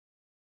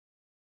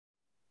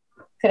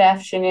Good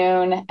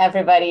afternoon,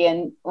 everybody,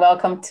 and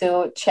welcome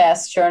to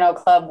Chest Journal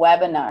Club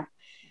webinar.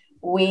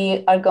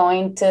 We are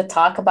going to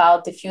talk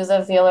about diffuse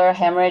alveolar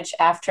hemorrhage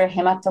after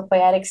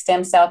hematopoietic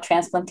stem cell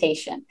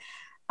transplantation.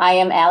 I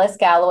am Alice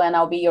Gallo, and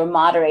I'll be your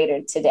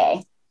moderator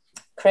today.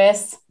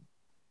 Chris?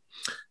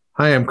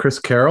 Hi, I'm Chris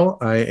Carroll.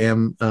 I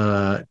am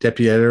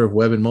Deputy Editor of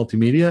Web and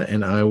Multimedia,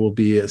 and I will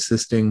be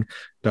assisting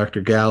Dr.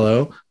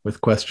 Gallo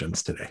with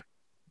questions today.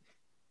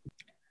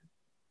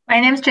 My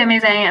name is Zhenmei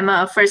Zhang. I'm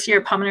a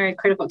first-year pulmonary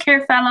critical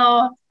care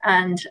fellow,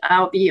 and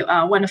I'll be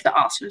one of the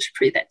authors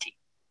presenting.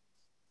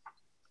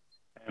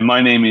 My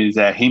name is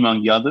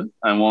Hemang Yadav.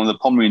 I'm one of the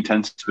pulmonary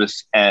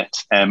intensivists at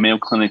Mayo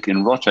Clinic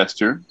in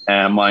Rochester.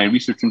 My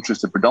research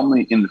interests are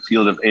predominantly in the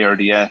field of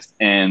ARDS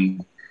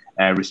and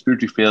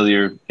respiratory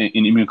failure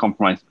in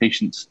immunocompromised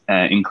patients,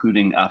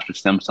 including after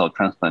stem cell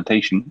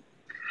transplantation.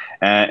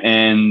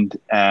 I've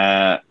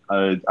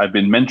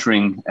been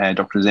mentoring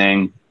Dr.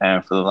 Zhang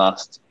for the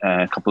last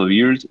couple of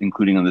years,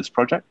 including on this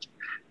project,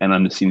 and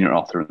I'm the senior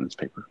author in this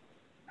paper.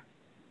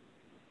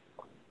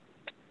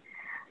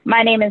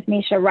 My name is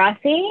Misha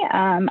Rossi.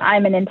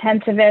 I'm an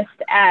intensivist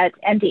at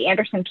MD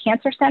Anderson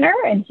Cancer Center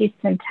in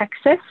Houston,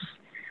 Texas.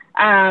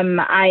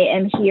 I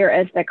am here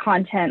as the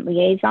content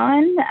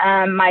liaison.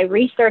 My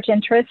research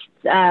interests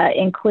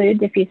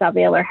include diffuse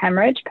alveolar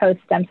hemorrhage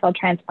post-stem cell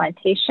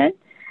transplantation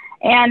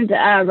and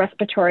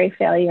respiratory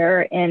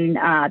failure in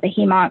the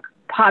Hemang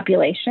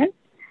population.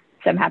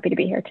 So I'm happy to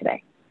be here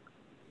today.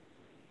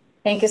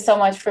 Thank you so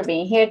much for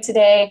being here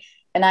today.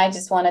 And I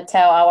just want to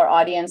tell our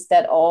audience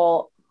that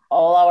all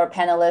our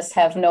panelists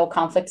have no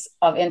conflicts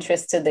of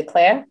interest to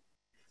declare.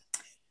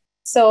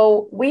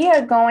 So we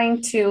are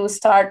going to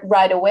start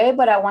right away,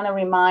 but I want to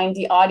remind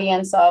the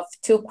audience of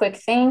two quick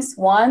things.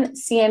 One,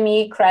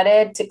 CME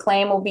credit to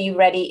claim will be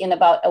ready in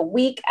about a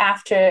week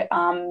after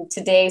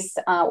today's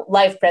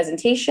live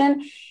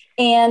presentation.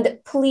 And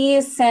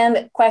please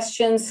send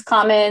questions,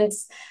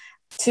 comments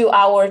to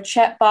our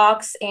chat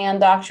box, and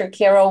Dr.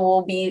 Carroll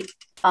will be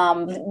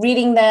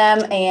reading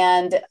them,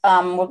 and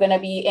we're going to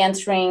be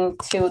answering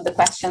to the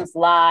questions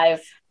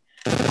live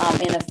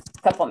in a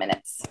couple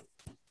minutes.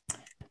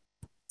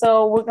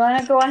 So we're going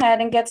to go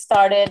ahead and get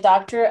started.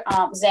 Dr.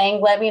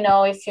 Zhang, let me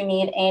know if you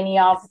need any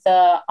of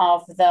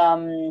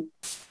the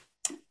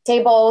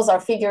tables or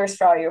figures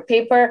for your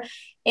paper.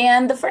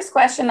 And the first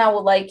question I would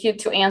like you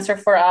to answer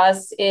for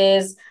us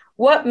is,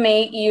 what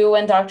made you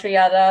and Dr.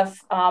 Yadav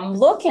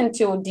look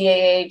into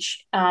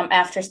DAH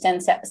after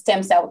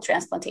stem cell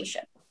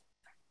transplantation?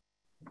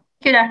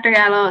 Thank you, Dr.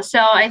 Gallo. So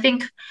I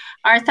think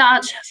our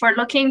thought for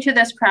looking to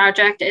this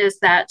project is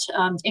that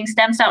in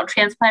stem cell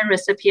transplant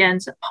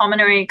recipients,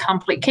 pulmonary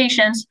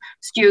complications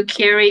still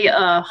carry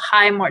a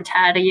high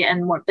mortality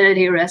and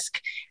morbidity risk.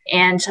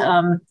 And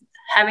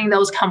having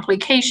those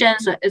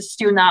complications is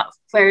still not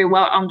very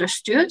well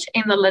understood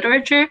in the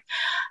literature.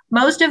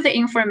 Most of the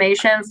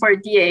information for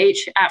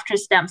DAH after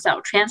stem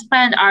cell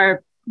transplant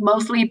are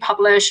mostly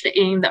published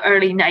in the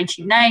early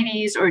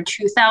 1990s or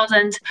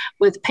 2000s,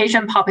 with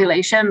patient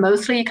population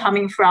mostly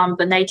coming from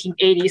the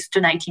 1980s to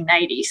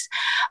 1990s.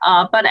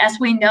 But as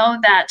we know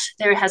that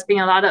there has been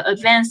a lot of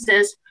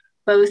advances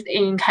both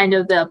in kind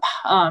of the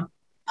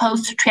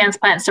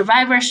post-transplant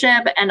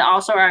survivorship and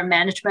also our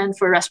management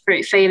for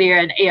respiratory failure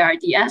and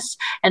ARDS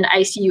and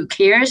ICU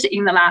cares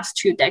in the last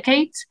 2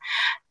 decades.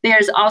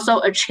 There's also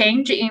a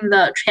change in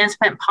the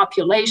transplant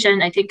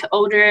population. I think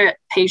older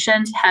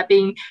patients have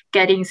been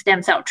getting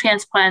stem cell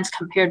transplants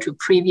compared to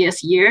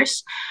previous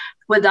years.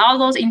 With all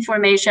those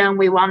information,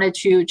 we wanted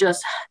to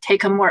just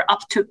take a more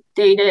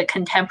up-to-date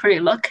contemporary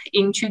look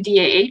into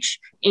DAH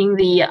in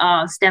the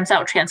stem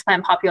cell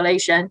transplant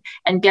population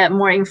and get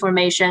more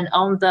information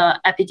on the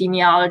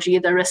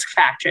epidemiology, the risk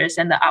factors,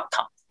 and the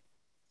outcome.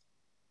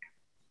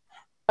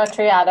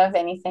 Dr. Yadav,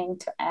 anything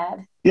to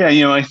add?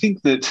 Yeah, I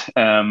think that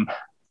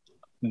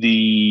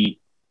the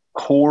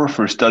core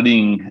for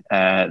studying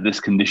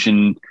this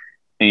condition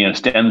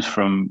stems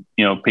from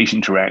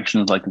patient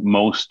interactions, like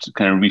most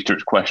kind of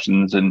research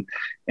questions, and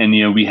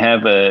we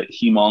have a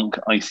Hemang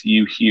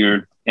ICU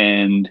here,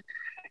 and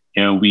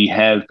we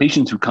have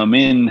patients who come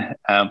in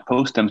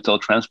post stem cell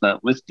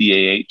transplant with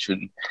DAH,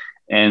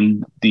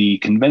 and the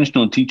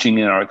conventional teaching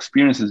in our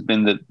experience has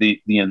been that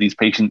these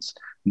patients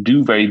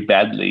do very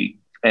badly,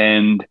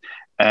 and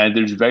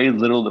there's very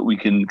little that we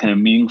can kind of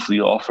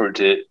meaningfully offer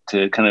to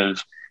kind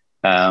of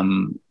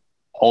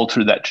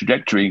alter that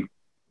trajectory.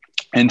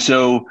 And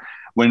so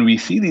when we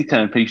see these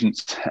kind of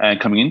patients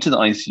coming into the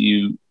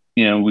ICU,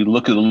 we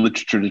look at the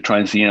literature to try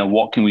and see,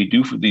 what can we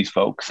do for these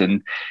folks,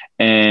 and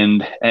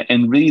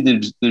really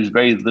there's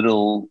very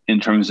little in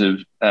terms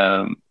of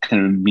kind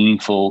of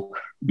meaningful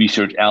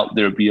research out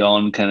there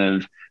beyond kind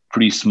of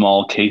pretty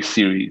small case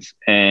series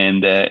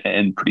and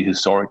pretty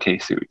historic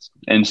case series.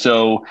 And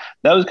so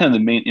that was kind of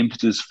the main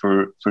impetus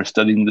for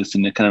studying this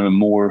in a kind of a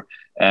more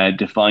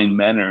defined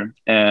manner,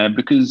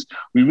 because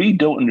we really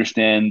don't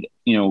understand,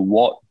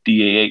 what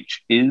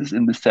DAH is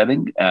in the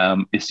setting.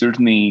 It's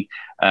certainly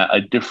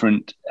a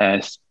different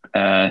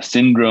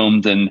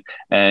syndromes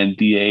and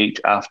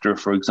DAH after,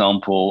 for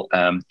example,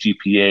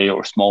 GPA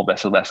or small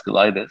vessel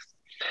vasculitis.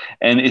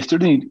 And it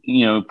certainly,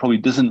 probably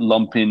doesn't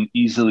lump in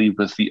easily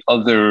with the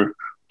other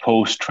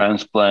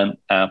post-transplant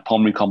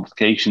pulmonary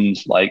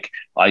complications like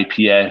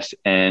IPS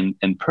and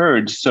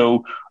PERDS.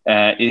 So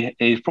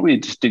it's probably a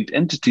distinct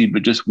entity,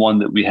 but just one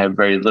that we have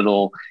very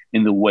little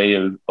in the way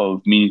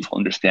of meaningful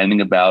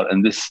understanding about.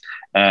 And this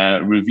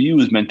review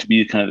is meant to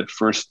be kind of the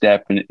first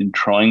step in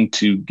trying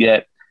to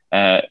get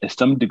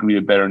some degree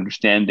of better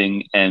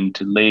understanding and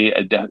to lay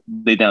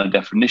down a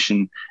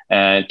definition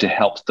to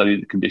help study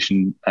the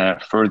condition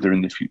further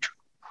in the future.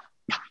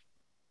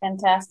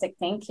 Fantastic,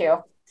 thank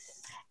you.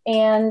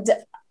 And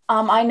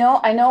I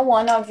know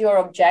one of your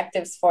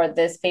objectives for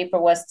this paper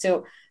was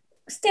to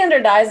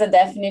standardize a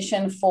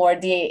definition for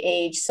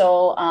DAH.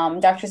 So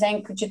Dr.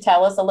 Zhang, could you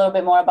tell us a little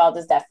bit more about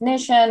this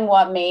definition?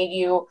 What made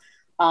you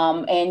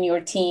and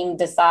your team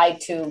decide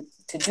to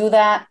do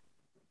that?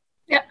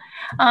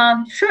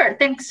 Yeah, sure,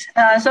 thanks.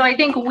 So I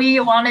think we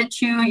wanted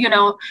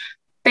to,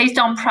 based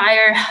on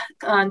prior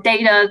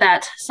data,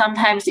 that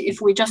sometimes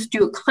if we just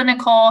do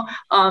clinical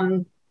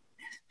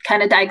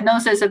kind of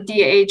diagnosis of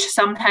DAH,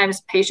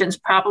 sometimes patients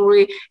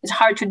probably, it's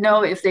hard to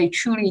know if they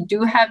truly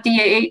do have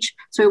DAH.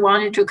 So we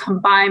wanted to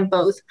combine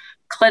both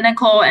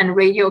clinical and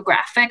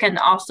radiographic and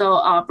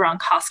also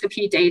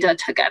bronchoscopy data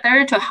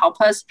together to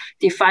help us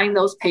define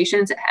those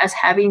patients as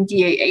having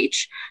DAH.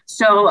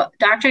 So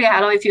Dr.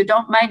 Gallo, if you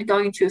don't mind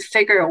going to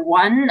figure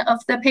 1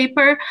 of the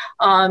paper,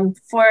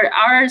 for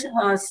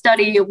our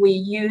study, we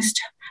used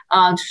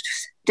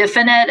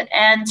definite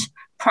and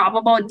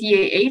probable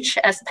DAH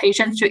as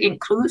patients to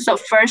include. So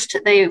first,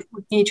 they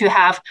need to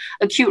have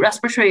acute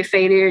respiratory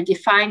failure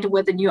defined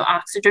with the new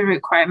oxygen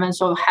requirements,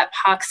 so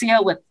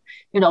hypoxia with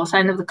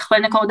sign of the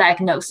clinical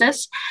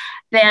diagnosis.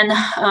 Then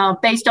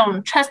based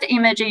on chest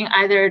imaging,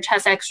 either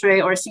chest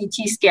x-ray or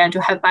CT scan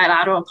to have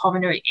bilateral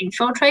pulmonary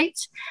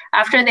infiltrates.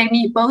 After they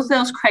meet both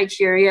those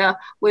criteria,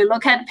 we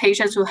look at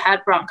patients who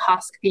had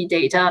bronchoscopy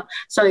data.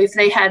 So if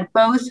they had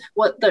both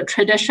what the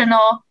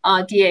traditional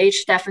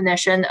DAH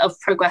definition of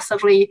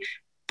progressively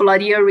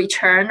bloodier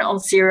return on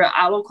serial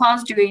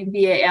allocaus during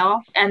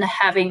BAL and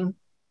having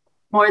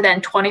more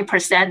than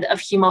 20% of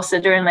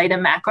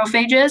hemosiderin-laden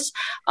macrophages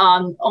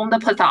on the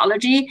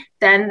pathology,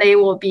 then they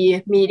will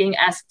be meeting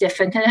as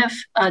definite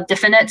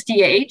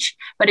DAH.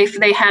 But if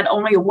they had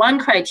only one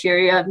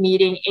criteria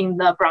meeting in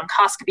the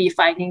bronchoscopy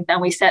finding,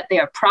 then we said they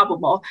are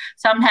probable.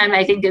 Sometimes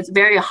I think it's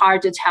very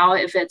hard to tell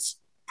if it's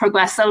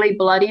progressively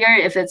bloodier,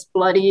 if it's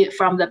bloody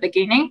from the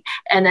beginning.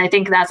 And I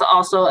think that's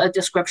also a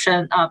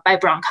description by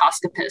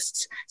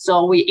bronchoscopists.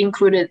 So we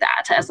included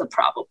that as a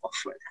probable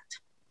for that.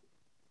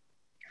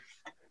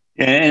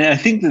 Yeah, and I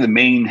think that the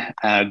main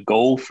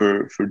goal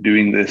for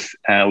doing this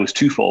was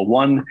twofold.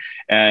 One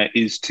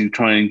is to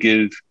try and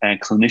give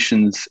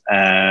clinicians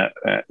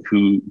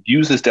who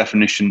use this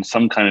definition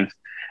some kind of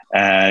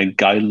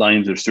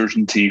guidelines or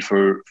certainty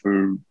for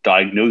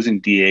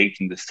diagnosing DAH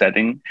in the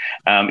setting.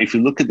 If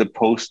you look at the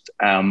post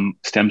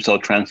stem cell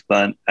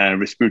transplant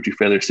respiratory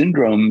failure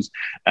syndromes,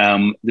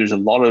 there's a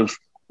lot of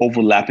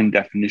overlapping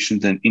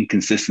definitions and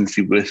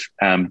inconsistency with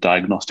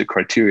diagnostic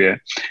criteria.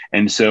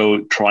 And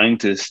so trying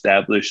to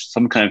establish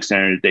some kind of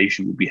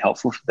standardization would be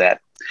helpful for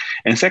that.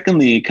 And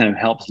secondly, it kind of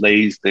helps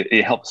lay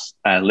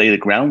the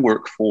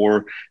groundwork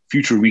for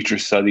future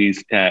research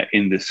studies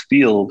in this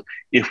field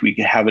if we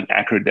have an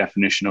accurate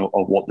definition of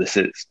what this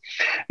is.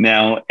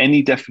 Now,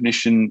 any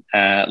definition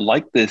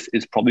like this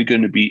is probably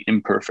going to be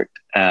imperfect.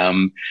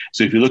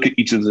 So if you look at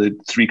each of the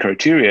 3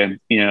 criteria,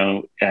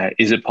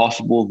 is it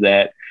possible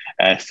that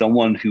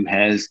someone who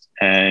has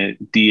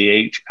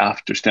DAH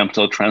after stem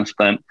cell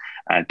transplant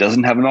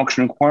doesn't have an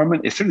oxygen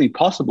requirement? It's certainly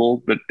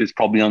possible, but it's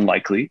probably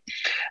unlikely.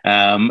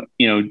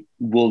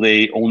 Will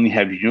they only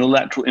have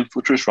unilateral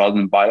infiltrates rather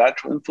than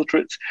bilateral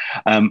infiltrates?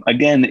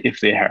 Again,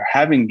 if they are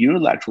having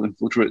unilateral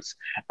infiltrates,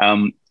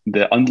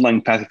 the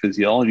underlying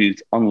pathophysiology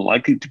is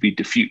unlikely to be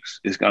diffuse.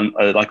 It's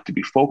likely to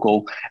be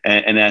focal,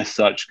 and as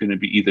such, going to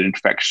be either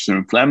infectious or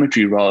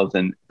inflammatory rather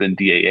than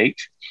DAH.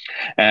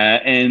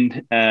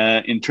 And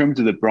in terms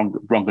of the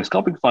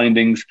bronchoscopic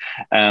findings,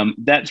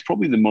 that's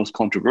probably the most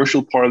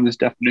controversial part of this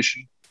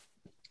definition.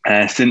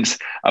 Since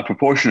a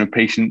proportion of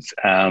patients,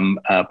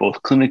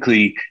 both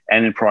clinically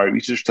and in prior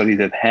research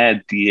studies, have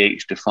had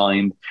DAH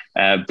defined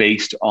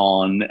based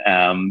on,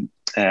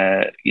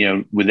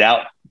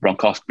 without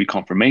bronchoscopy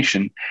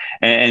confirmation.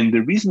 And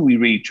the reason we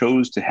really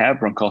chose to have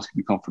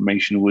bronchoscopy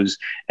confirmation was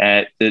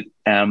that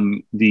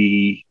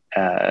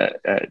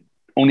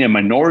only a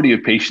minority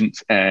of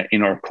patients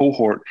in our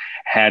cohort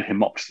had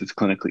hemoptysis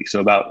clinically. So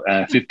about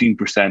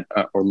 15%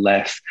 or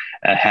less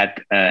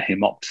had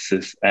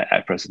hemoptysis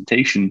at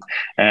presentation,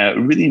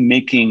 really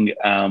making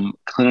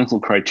clinical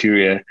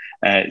criteria,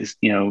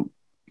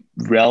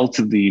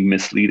 relatively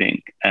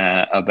misleading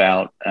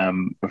about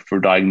for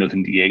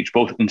diagnosing DAH,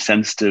 both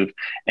insensitive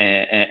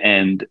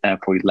and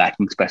probably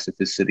lacking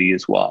specificity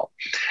as well.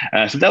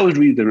 So that was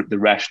really the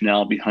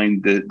rationale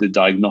behind the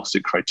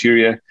diagnostic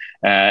criteria.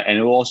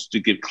 and also to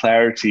give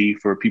clarity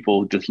for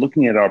people just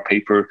looking at our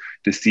paper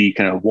to see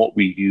kind of what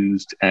we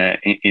used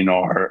in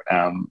our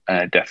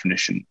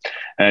definition.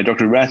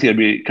 Dr. Rathi, I'd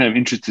be kind of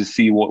interested to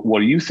see what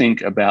you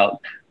think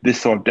about this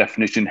sort of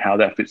definition, how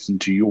that fits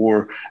into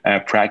your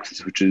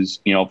practice, which is,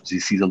 obviously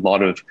sees a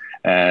lot of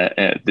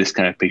this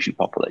kind of patient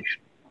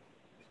population.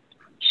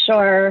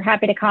 Sure,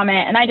 happy to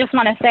comment. And I just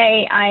want to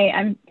say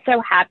I'm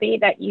so happy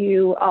that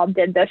you all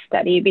did this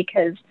study,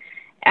 because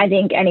I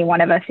think any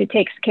one of us who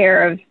takes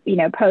care of,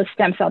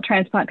 post-stem cell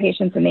transplant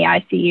patients in the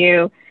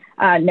ICU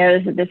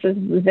knows that this is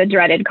the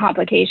dreaded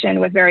complication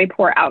with very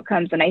poor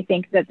outcomes. And I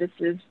think that this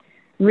is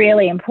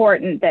really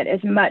important, that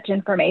as much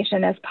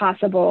information as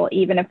possible,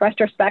 even if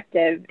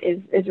retrospective,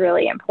 is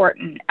really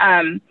important.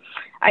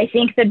 I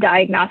think the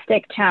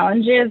diagnostic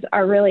challenges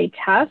are really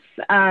tough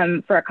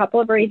for a couple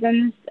of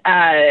reasons.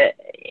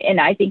 And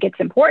I think it's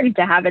important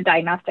to have a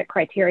diagnostic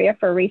criteria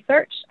for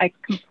research. I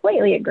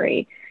completely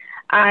agree.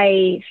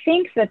 I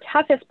think the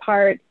toughest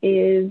part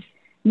is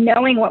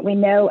knowing what we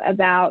know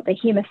about the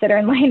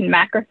hemosiderin-laden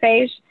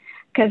macrophage,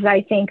 because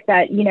I think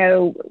that,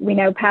 we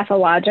know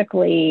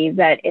pathologically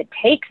that it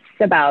takes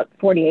about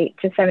 48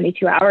 to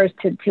 72 hours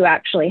to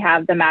actually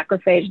have the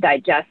macrophage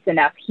digest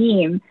enough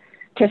heme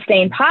to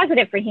stain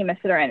positive for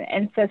hemosiderin.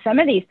 And so some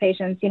of these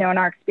patients, in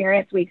our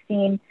experience, we've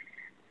seen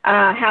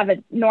have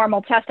a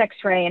normal chest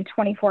x-ray and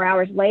 24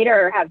 hours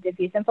later have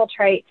diffuse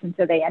infiltrates. And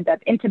so they end up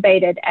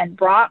intubated and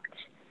bronched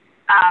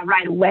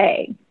right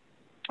away.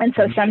 And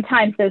so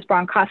sometimes those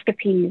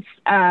bronchoscopies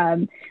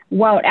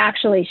won't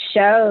actually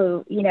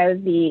show,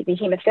 the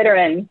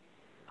hemosiderin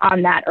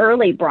on that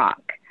early bronch.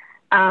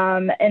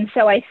 And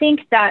so I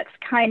think that's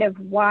kind of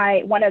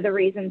one of the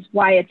reasons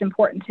why it's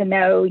important to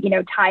know,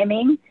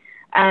 timing.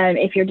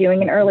 If you're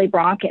doing an early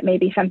bronch, it may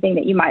be something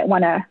that you might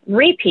want to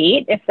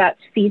repeat if that's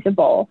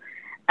feasible.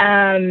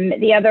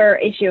 The other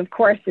issue, of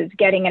course, is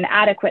getting an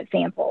adequate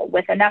sample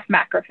with enough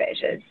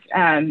macrophages,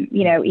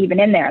 even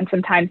in there. And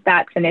sometimes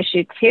that's an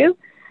issue too.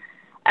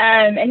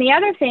 And the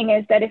other thing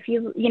is that if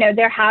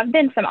there have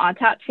been some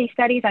autopsy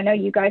studies. I know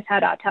you guys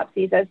had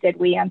autopsies, as did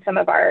we, on some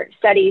of our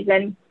studies.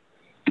 And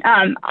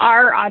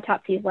our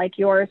autopsies, like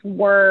yours,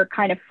 were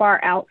kind of far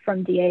out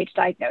from DAH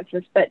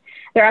diagnosis. But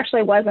there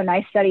actually was a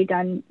nice study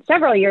done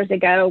several years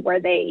ago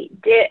where they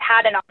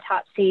had an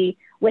autopsy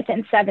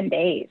within 7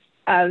 days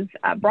of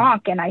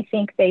bronch. And I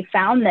think they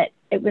found that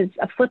it was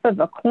a flip of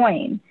a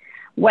coin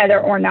whether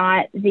or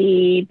not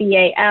the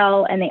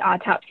BAL and the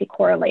autopsy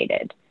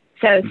correlated.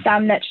 So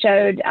some that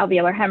showed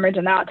alveolar hemorrhage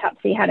in the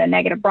autopsy had a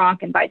negative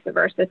bronch and vice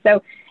versa.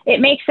 So it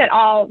makes it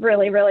all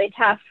really, really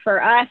tough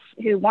for us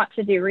who want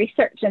to do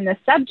research in this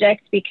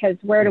subject, because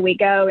where do we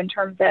go in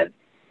terms of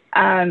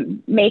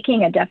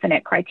making a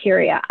definite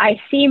criteria? I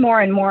see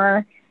more and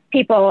more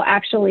people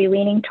actually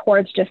leaning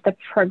towards just a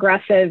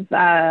progressive,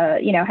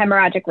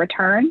 hemorrhagic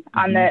return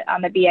on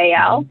the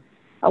BAL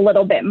a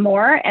little bit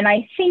more. And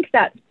I think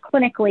that's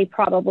clinically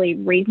probably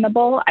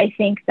reasonable. I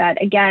think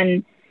that,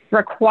 again,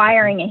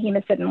 requiring a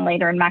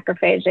hemosiderin-laden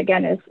macrophage,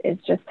 again, is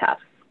just tough.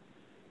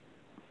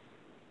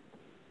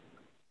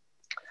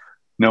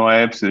 No, I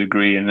absolutely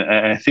agree. And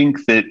I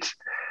think that,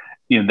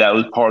 that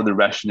was part of the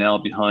rationale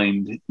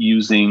behind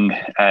using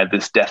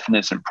this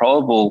definite and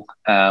probable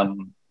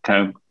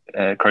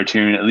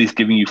criterion, at least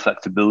giving you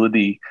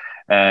flexibility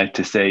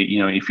to say,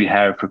 if you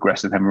have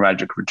progressive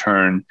hemorrhagic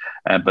return,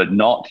 but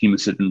not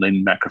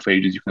hemosiderin-laden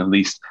macrophages, you can at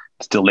least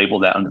still label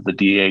that under the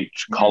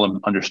DH column,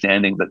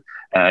 understanding that,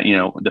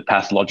 the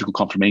pathological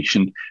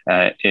confirmation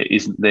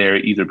isn't there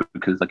either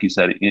because, like you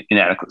said,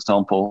 inadequate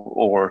sample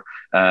or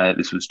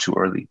this was too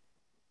early.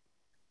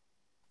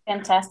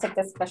 Fantastic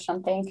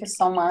discussion. Thank you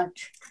so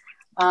much.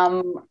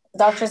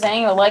 Dr.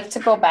 Zhang, I'd like to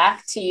go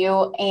back to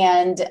you,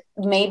 and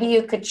maybe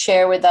you could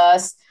share with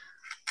us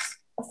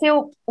a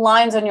few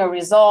lines on your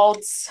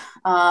results.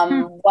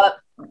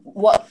 What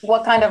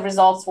kind of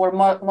results were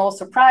most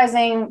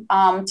surprising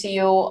to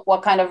you?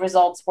 What kind of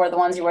results were the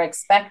ones you were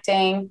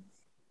expecting?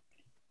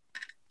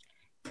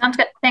 Sounds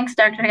good. Thanks,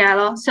 Dr.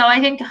 Gallo. So I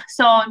think,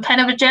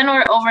 kind of a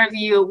general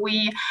overview,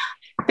 we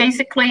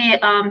basically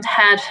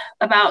had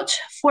about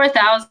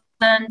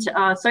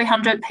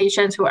 4,300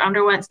 patients who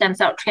underwent stem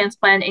cell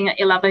transplant in an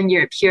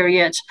 11-year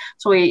period.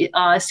 So we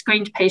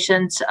screened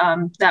patients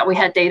that we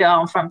had data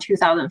on from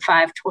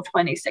 2005 to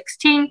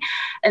 2016.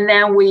 And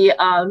then we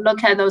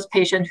look at those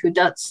patients who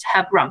does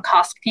have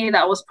bronchoscopy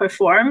that was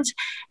performed.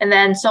 And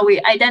then, so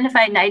we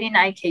identified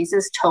 99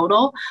 cases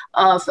total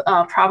of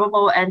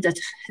probable and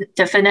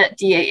definite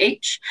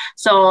DAH.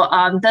 So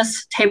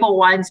this table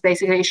 1 is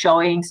basically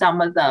showing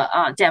some of the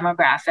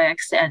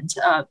demographics and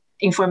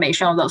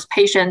information on those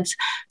patients.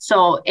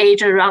 So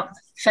age around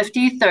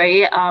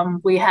 53,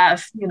 we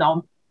have,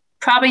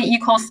 probably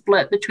equal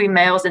split between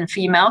males and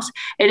females.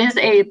 It is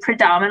a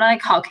predominantly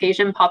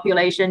Caucasian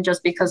population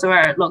just because of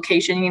our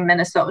location in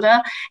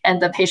Minnesota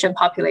and the patient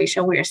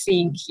population we're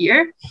seeing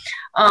here.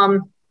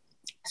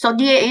 So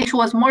DAH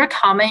was more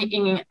common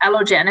in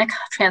allogenic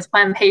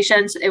transplant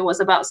patients. It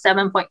was about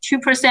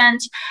 7.2%,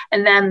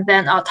 and then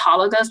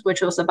autologous,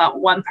 which was about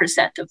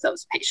 1% of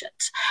those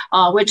patients,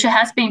 which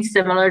has been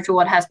similar to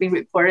what has been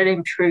reported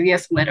in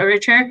previous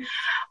literature.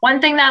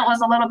 One thing that was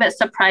a little bit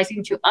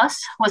surprising to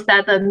us was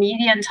that the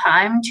median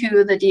time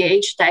to the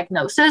DAH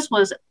diagnosis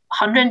was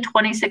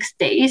 126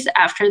 days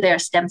after their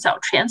stem cell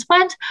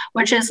transplant,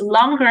 which is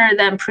longer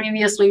than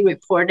previously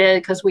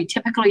reported because we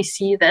typically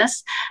see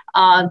this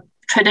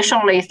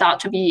traditionally thought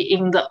to be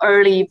in the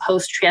early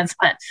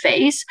post-transplant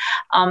phase.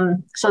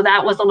 So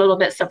that was a little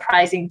bit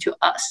surprising to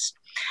us.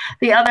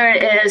 The other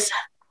is,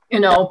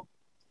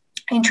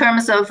 in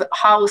terms of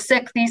how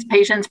sick these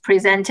patients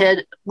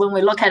presented, when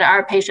we look at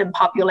our patient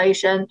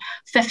population,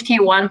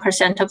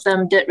 51% of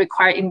them did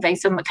require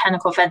invasive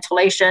mechanical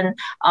ventilation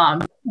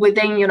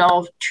within,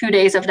 2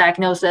 days of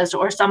diagnosis,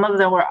 or some of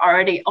them were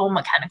already on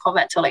mechanical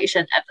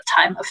ventilation at the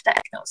time of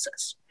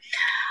diagnosis.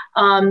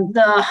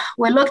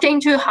 We looked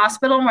into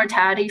hospital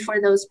mortality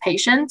for those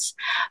patients.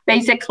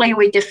 Basically,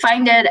 we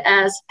defined it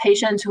as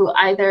patients who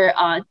either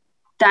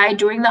died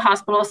during the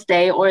hospital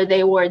stay or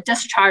they were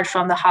discharged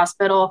from the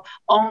hospital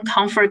on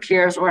comfort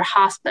cares or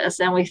hospice.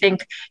 And we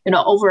think,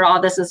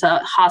 overall, this is a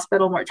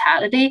hospital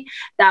mortality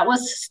that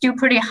was still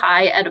pretty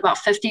high at about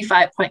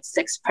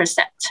 55.6%,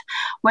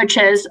 which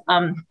is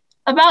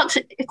about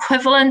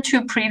equivalent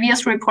to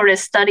previous reported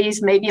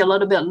studies, maybe a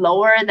little bit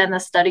lower than the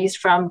studies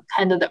from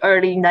kind of the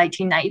early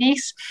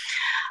 1990s.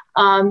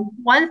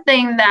 One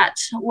thing that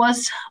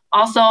was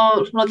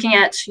also looking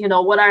at,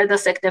 what are the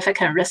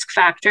significant risk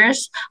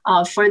factors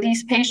for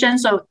these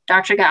patients. So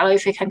Dr. Gallo,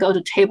 if you can go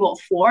to table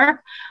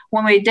 4,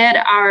 when we did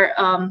our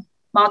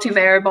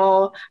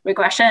multivariable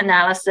regression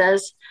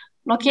analysis,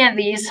 looking at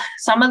these,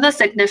 some of the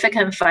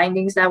significant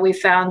findings that we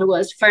found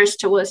was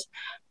first was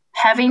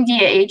having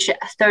DAH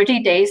 30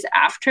 days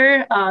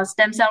after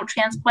stem cell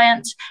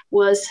transplant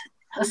was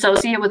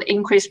associated with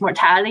increased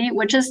mortality,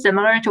 which is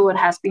similar to what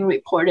has been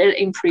reported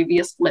in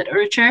previous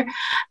literature.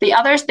 The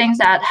other things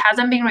that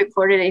hasn't been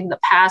reported in the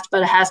past,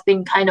 but has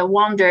been kind of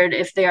wondered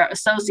if they are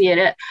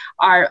associated,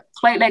 are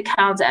platelet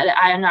counts at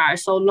INR.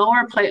 So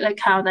lower platelet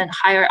count and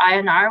higher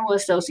INR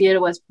was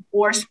associated with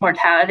worse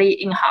mortality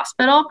in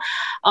hospital.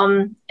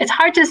 It's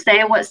hard to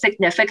say what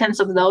significance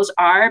of those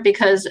are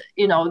because,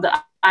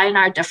 the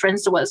INR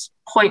difference was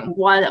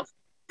 0.1,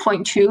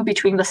 0.2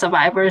 between the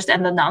survivors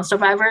and the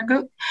non-survivor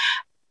group.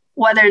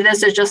 Whether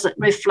this is just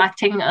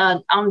reflecting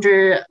an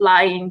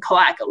underlying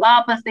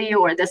coagulopathy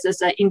or this is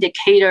an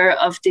indicator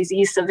of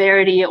disease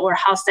severity or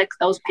how sick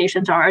those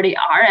patients already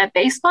are at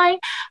baseline,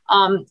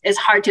 is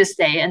hard to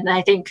say. And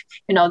I think,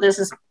 this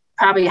is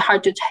probably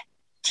hard to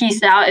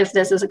tease out if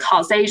this is a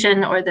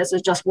causation or this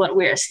is just what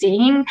we're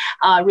seeing,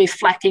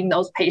 reflecting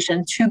those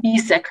patients to be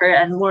sicker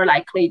and more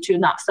likely to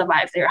not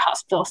survive their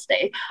hospital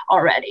stay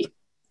already.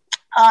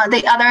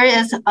 The other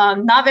is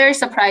not very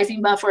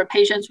surprising, but for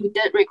patients who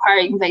did require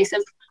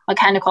invasive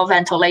mechanical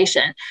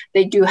ventilation,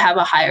 they do have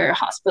a higher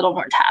hospital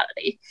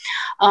mortality.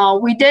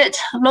 We did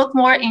look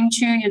more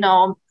into,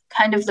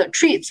 kind of the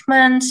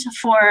treatment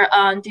for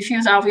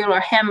diffuse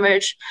alveolar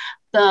hemorrhage.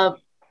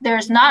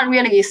 There's not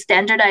really a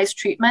standardized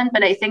treatment,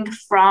 but I think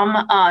from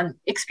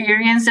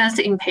experiences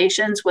in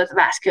patients with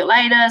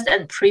vasculitis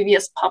and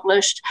previous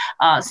published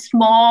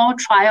small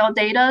trial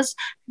data,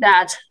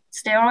 that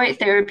steroid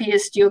therapy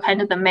is still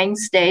kind of the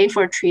mainstay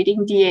for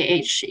treating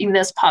DAH in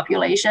this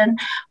population.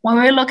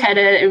 When we look at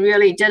it, it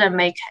really didn't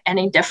make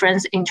any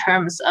difference in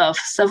terms of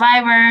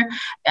survivor,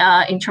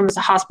 in terms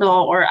of hospital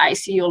or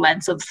ICU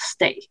lengths of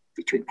stay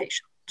between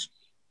patients.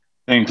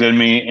 Thanks,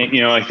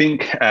 Zhenmei. I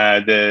think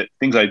the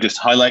things I just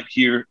highlight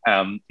here,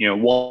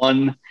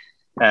 one,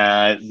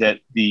 that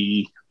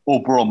the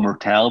overall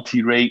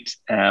mortality rate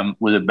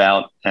was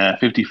about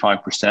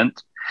 55%.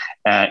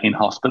 In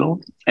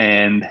hospital.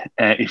 And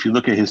if you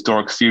look at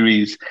historic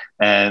series,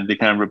 they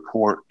kind of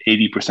report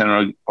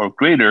 80% or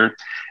greater.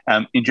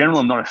 In general,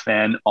 I'm not a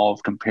fan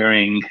of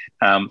comparing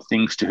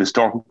things to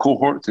historical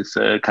cohorts. It's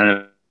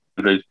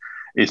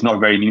it's not a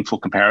very meaningful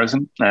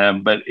comparison,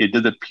 but it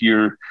does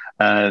appear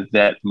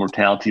that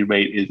mortality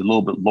rate is a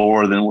little bit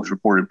lower than what was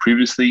reported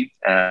previously.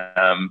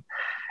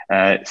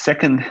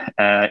 Second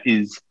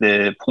is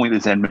the point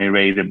that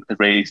Zhenmei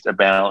raised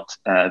about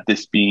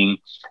this being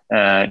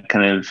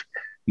kind of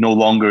no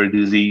longer a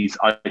disease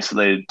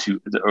isolated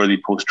to the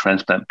early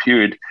post-transplant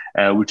period,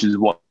 which is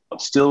what's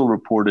still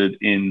reported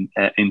in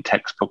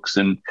textbooks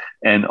and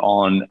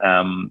on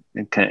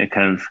kind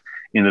of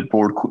in the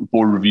board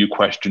review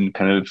question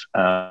kind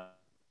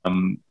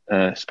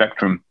of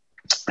spectrum.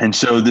 And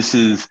so this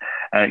is,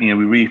 we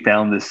really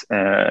found this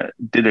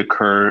did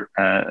occur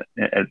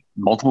at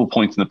multiple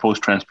points in the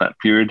post-transplant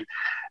period,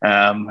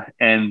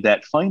 and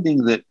that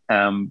finding that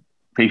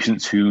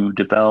patients who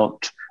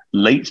developed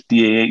late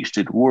DAH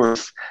did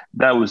worse,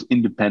 that was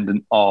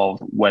independent of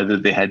whether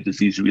they had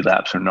disease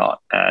relapse or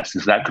not,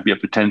 since that could be a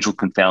potential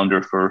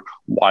confounder for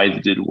why they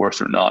did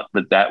worse or not,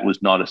 but that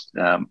was not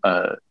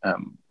a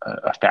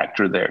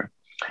factor there.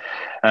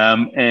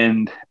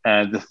 And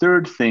the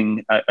third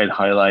thing I'd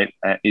highlight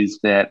is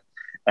that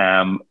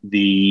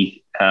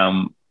the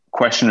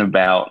question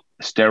about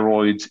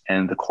steroids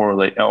and the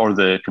correlate or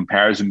the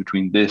comparison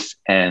between this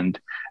and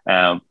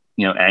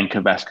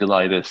ANCA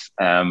vasculitis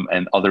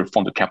and other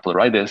forms of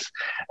capillaritis,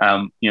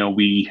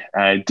 we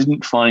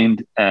didn't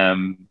find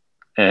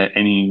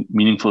any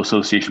meaningful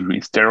association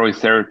between steroid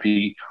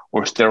therapy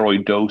or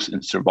steroid dose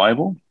and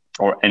survival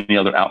or any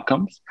other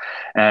outcomes.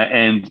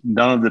 And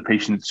none of the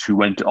patients who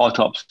went to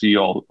autopsy,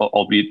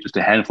 albeit just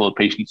a handful of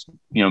patients,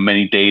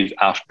 many days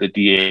after the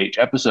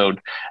DAH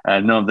episode,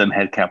 none of them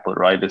had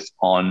capillaritis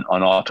on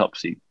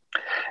autopsy.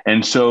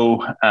 And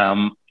so,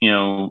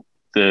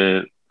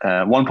 the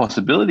one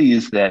possibility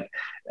is that,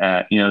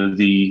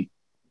 the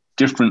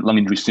different lung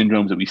injury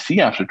syndromes that we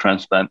see after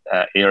transplant,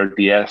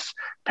 ARDS,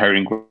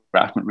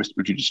 peri-engraftment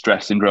respiratory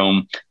distress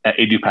syndrome,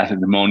 idiopathic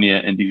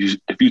pneumonia, and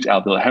diffuse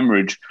alveolar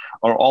hemorrhage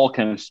are all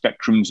kind of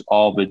spectrums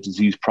of a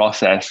disease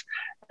process,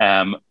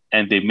 and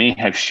they may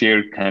have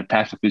shared kind of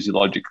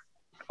pathophysiologic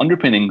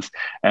underpinnings,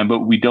 but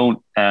we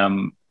don't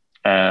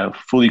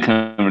fully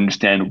kind of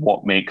understand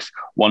what makes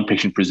one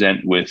patient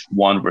present with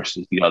one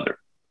versus the other.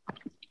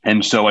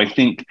 And so I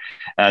think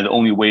the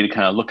only way to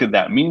kind of look at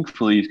that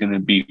meaningfully is going to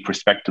be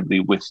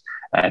prospectively with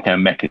kind of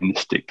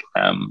mechanistic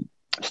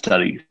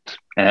studies.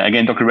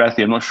 Again, Dr.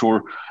 Rathi, I'm not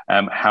sure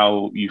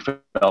how you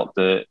felt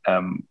the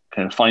kind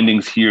of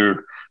findings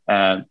here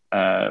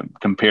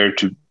compared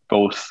to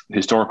both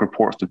historic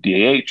reports of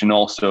DAH and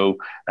also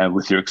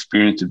with your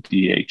experience of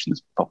DAH in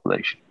this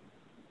population.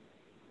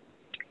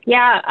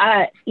 Yeah,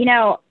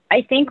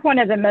 I think one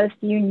of the most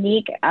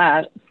unique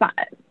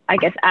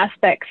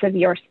aspects of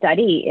your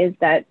study is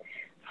that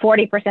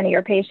 40% of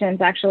your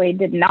patients actually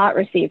did not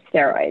receive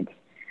steroids.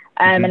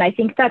 And I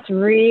think that's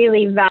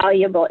really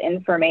valuable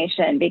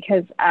information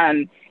because, as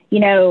you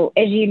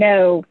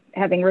know,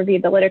 having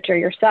reviewed the literature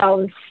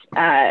yourselves,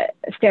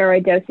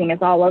 steroid dosing is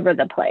all over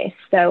the place.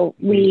 So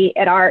we,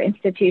 at our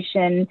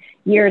institution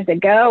years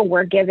ago,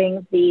 were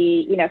giving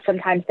the,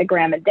 sometimes the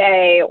gram a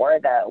day or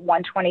the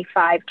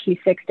 125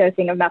 Q6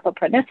 dosing of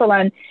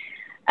methylprednisolone.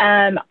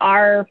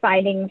 Our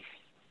findings,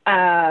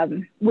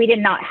 we did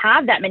not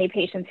have that many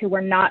patients who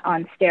were not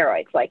on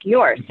steroids like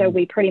yours. So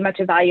we pretty much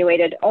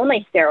evaluated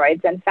only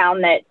steroids and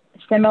found that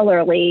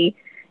similarly,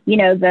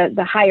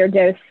 the higher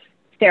dose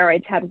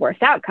steroids had worse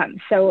outcomes.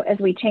 So as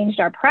we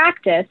changed our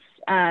practice,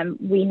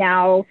 we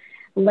now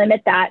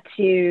limit that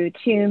to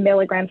 2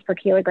 milligrams per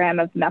kilogram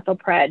of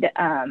methylpred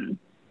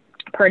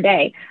per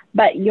day.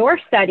 But your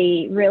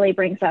study really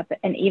brings up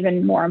an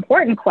even more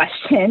important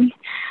question.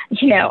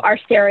 Are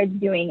steroids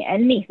doing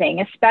anything,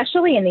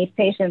 especially in these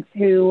patients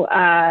who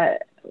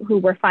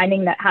were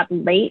finding that have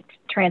late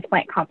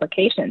transplant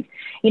complications?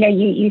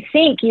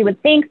 You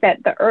would think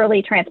that the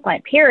early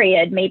transplant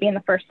period, maybe in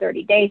the first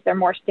 30 days, they're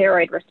more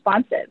steroid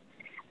responsive.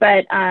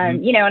 But,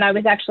 and I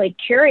was actually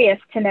curious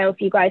to know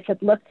if you guys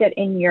had looked at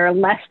in your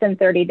less than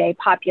 30-day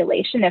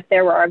population, if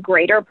there were a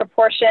greater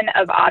proportion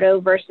of auto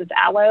versus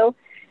allo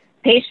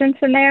patients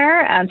in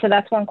there. So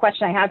that's one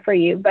question I have for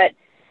you. But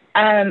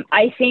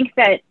I think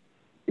that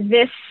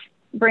this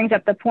brings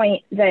up the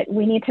point that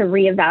we need to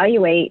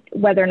reevaluate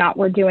whether or not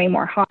we're doing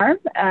more harm,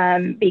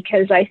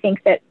 because I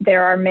think that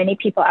there are many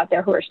people out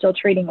there who are still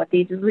treating with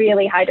these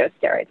really high dose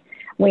steroids.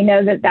 We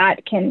know that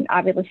that can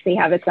obviously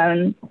have its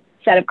own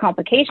set of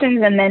complications.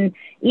 And then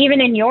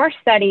even in your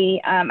study,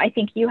 I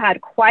think you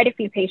had quite a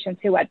few patients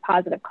who had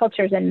positive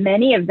cultures, and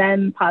many of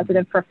them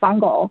positive for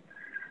fungal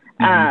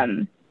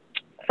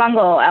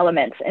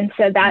elements. And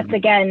so that's,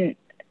 again,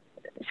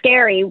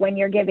 scary when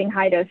you're giving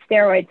high dose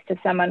steroids to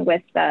someone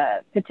with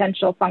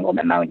potential fungal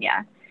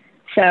pneumonia.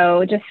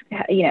 So just,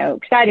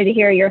 excited to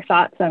hear your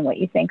thoughts on what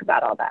you think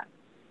about all that.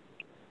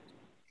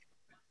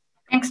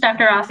 Thanks,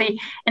 Dr. Rossi.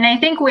 And I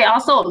think we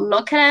also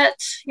look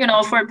at,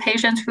 for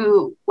patients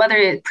who, whether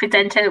it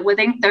presented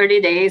within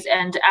 30 days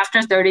and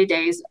after 30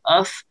 days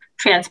of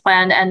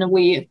transplant, and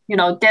we,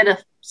 did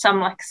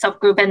some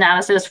subgroup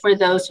analysis for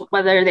those,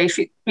 whether they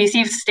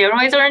received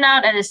steroids or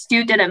not, and it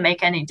still didn't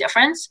make any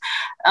difference.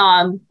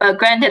 But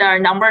granted, our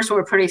numbers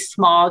were pretty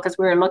small because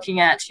we were looking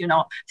at,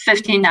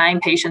 59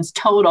 patients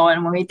total.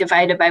 And when we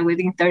divided by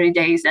within 30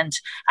 days and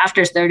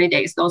after 30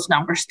 days, those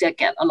numbers did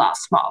get a lot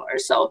smaller.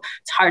 So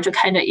it's hard to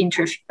kind of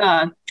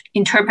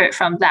interpret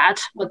from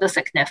that what the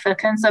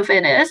significance of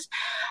it is.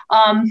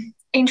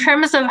 In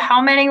terms of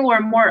how many were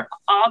more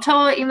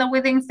auto in the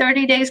within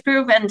 30 days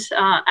group and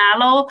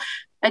allo,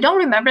 I don't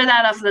remember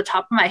that off the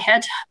top of my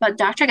head, but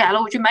Dr.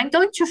 Gallo, would you mind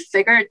going to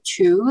figure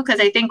 2? Because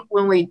I think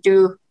when we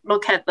do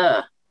look at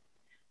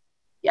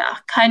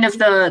kind of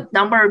the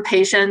number of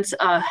patients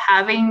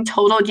having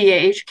total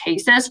DAH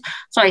cases.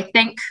 So I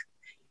think,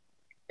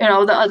 the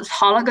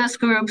autologous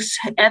groups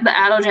and the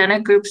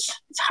allogenic groups,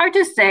 it's hard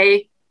to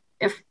say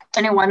if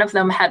any one of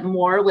them had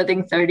more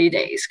within 30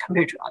 days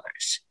compared to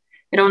others.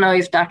 I don't know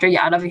if Dr.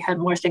 Yadav had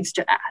more things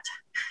to add.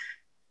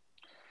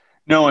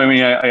 No, I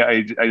mean,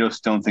 I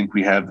just don't think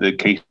we have the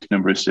case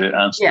numbers to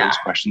answer those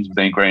questions with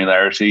any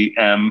granularity.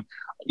 I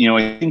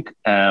think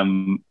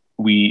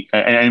we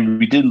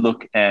did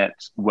look at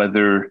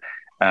whether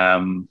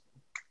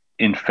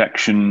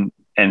infection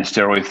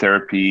steroid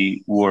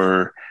therapy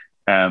were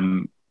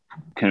kind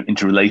of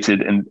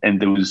interrelated,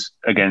 and there was,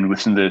 again,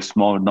 within the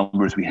smaller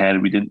numbers we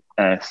had, we didn't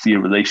see a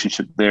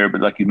relationship there.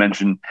 But like you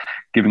mentioned,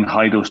 giving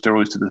high dose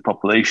steroids to the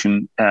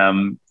population,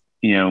 who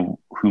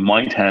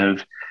might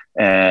have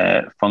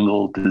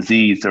fungal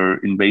disease or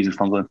invasive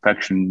fungal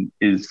infection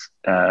is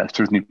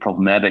certainly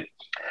problematic.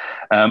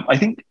 I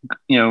think,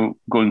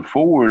 going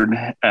forward,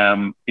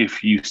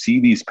 if you see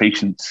these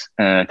patients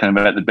kind of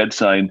at the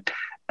bedside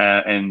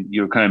and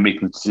you're kind of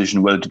making a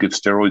decision whether to give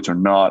steroids or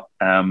not,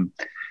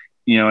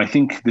 I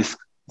think this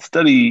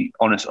study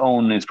on its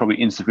own is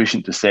probably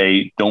insufficient to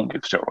say don't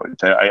give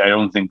steroids. I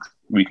don't think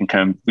we can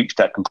kind of reach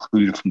that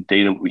conclusion from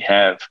data we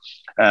have.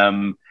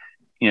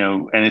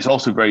 And it's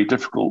also very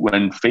difficult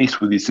when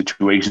faced with these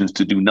situations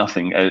to do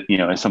nothing.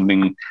 As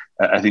something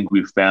I think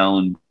we've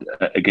found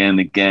again and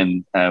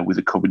again with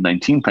the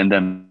COVID-19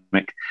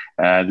 pandemic,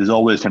 there's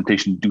always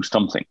temptation to do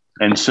something.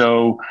 And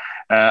so,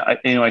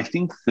 I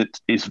think that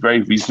it's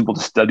very reasonable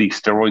to study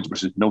steroids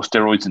versus no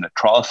steroids in a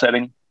trial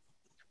setting.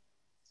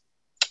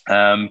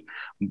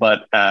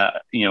 But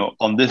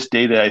on this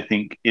data, I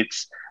think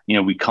it's,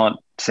 we can't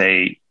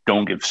say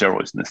don't give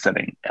steroids in this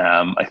setting.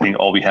 I think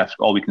all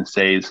we can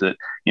say is that,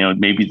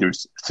 maybe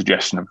there's a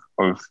suggestion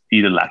of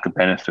either lack of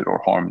benefit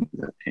or harm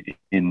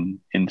in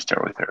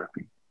steroid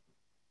therapy.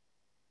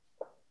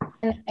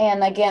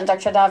 And again,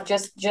 Dr. Yadav,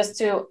 just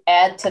to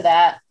add to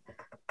that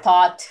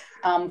thought,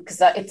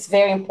 because it's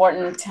very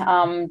important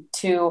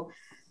to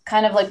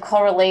kind of like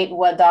correlate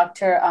what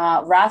Dr.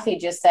 Rathi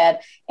just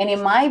said, and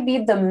it might be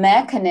the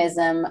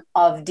mechanism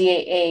of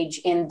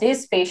DAH in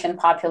this patient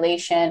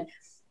population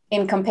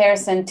in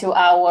comparison to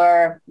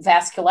our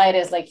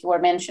vasculitis, like you were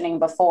mentioning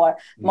before.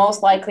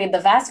 Most likely the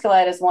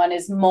vasculitis one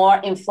is more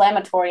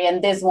inflammatory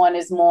and this one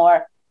is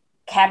more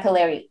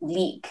capillary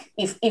leak,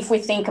 if we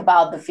think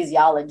about the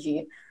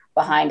physiology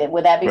behind it.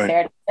 Would that be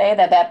fair to say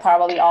that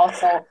probably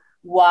also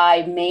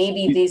why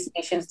maybe these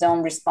patients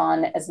don't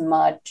respond as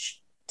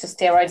much to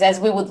steroids as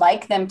we would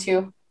like them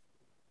to?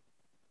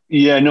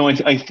 Yeah, no,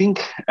 I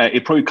think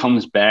it probably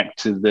comes back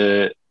to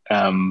the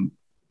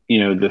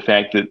the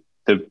fact that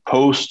the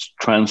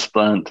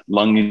post-transplant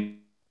lung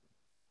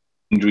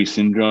injury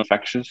syndrome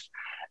infectious.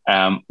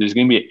 There's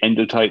going to be an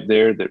endotype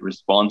there that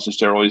responds to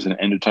steroids, and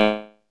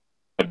endotype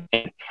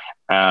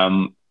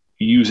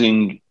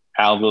using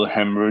alveolar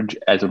hemorrhage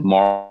as a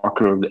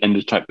marker of the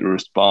endotype that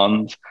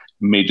responds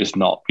may just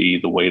not be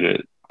the way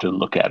to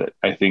look at it.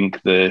 I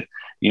think there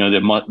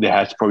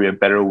has probably a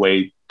better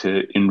way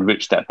to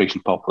enrich that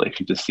patient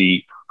population to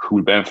see who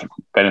would benefit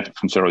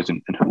from steroids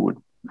and who would.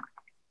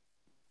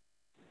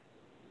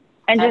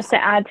 And just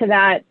to add to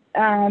that,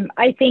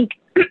 I think,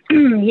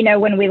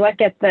 when we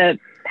look at the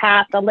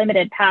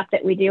limited path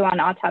that we do on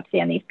autopsy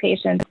on these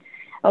patients,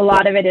 a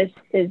lot of it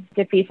is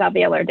diffuse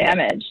alveolar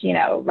damage,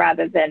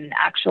 rather than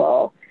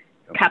actual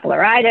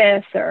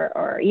capillaritis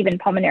or even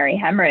pulmonary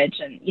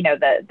hemorrhage, and,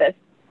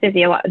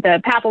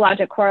 the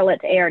pathologic correlate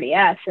to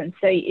ARDS. And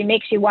so it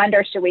makes you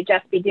wonder, should we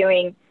just be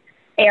doing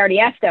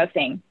ARDS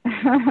dosing?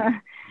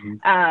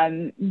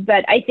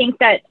 But I think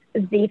that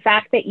the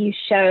fact that you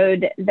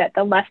showed that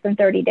the less than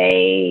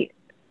 30-day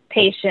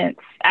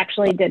patients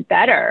actually did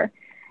better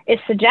is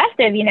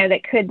suggestive,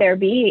 that could there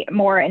be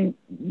more,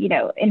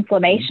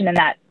 inflammation in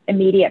that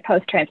immediate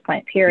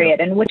post-transplant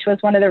period, and which was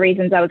one of the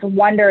reasons I was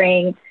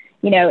wondering,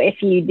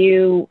 if you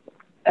do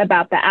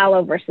about the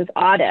allo versus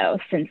auto,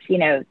 since,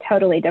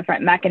 totally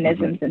different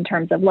mechanisms in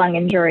terms of lung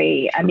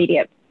injury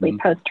immediately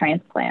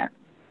post-transplant.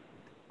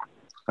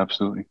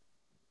 Absolutely.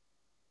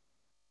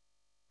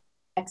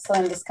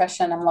 Excellent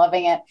discussion. I'm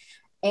loving it.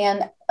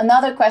 And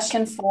another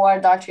question for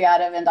Dr.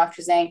 Yadav and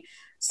Dr. Zhang.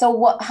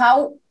 So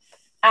how,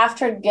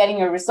 after getting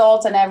your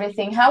results and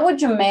everything, how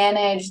would you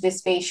manage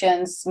these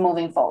patients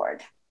moving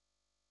forward?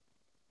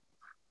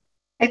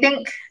 I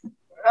think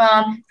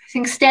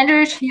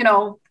standard,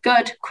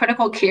 good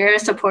critical care,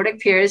 supportive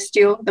care is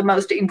still the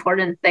most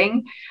important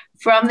thing.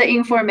 From the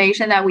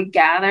information that we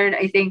gathered,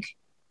 I think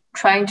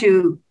trying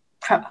to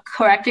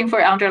correcting for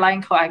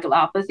underlying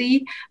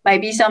coagulopathy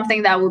might be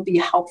something that would be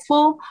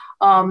helpful.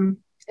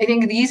 I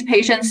think these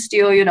patients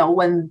still,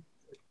 when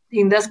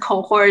in this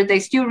cohort, they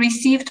still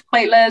received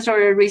platelets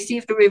or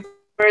received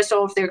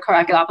reversal of their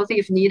coagulopathy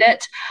if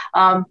needed.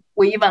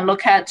 We even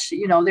look at,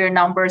 their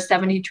number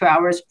 72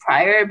 hours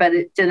prior, but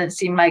it didn't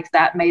seem like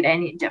that made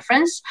any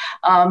difference.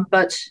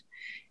 But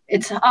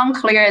it's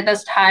unclear at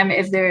this time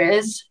if there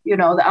is,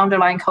 the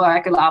underlying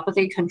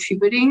coagulopathy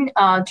contributing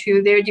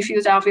to their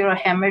diffuse alveolar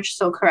hemorrhage.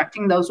 So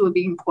correcting those would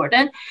be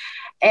important.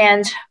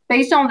 And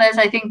based on this,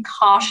 I think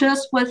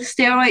cautious with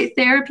steroid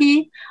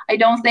therapy. I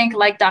don't think,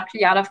 like Dr.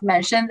 Yadav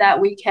mentioned,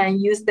 that we can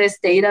use this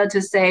data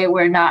to say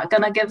we're not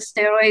going to give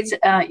steroids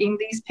in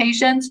these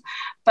patients.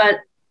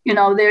 But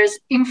there's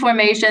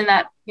information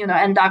that,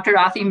 and Dr.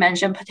 Rathi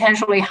mentioned,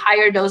 potentially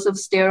higher dose of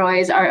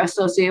steroids are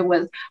associated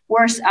with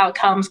worse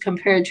outcomes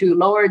compared to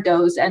lower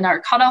dose. And our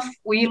cutoff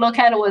we look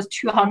at was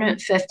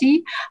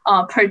 250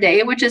 per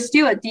day, which is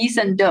still a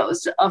decent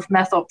dose of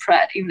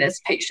methylpred in this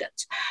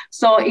patient.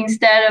 So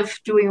instead of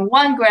doing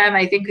 1 gram,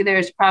 I think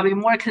there's probably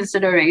more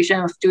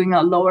consideration of doing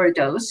a lower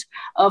dose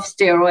of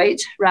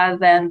steroids rather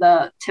than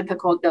the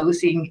typical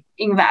dosing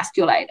in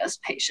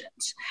vasculitis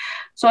patients.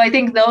 So I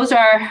think those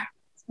are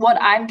what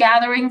I'm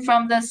gathering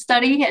from the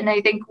study. And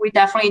I think we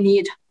definitely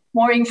need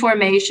more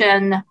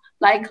information,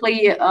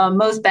 likely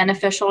most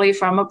beneficially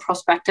from a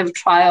prospective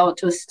trial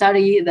to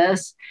study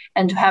this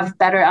and to have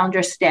better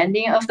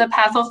understanding of the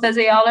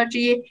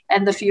pathophysiology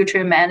and the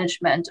future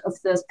management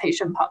of this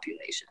patient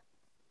population.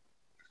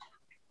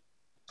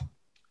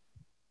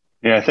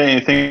 Yeah,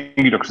 thank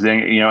you, Dr.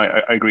 Zhang.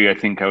 I agree. I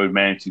think I would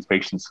manage these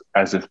patients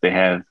as if they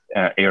have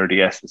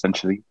ARDS,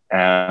 essentially.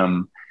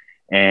 And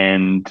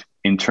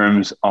in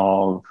terms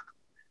of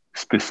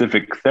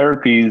specific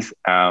therapies,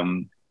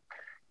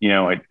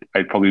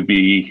 I'd probably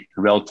be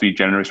relatively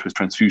generous with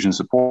transfusion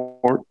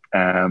support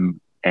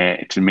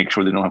to make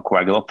sure they don't have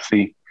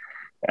coagulopathy.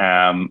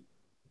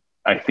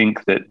 I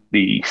think that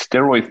the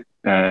steroid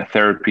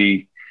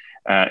therapy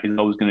is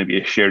always going to be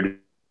a shared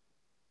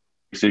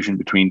decision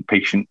between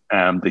patient,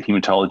 the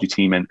hematology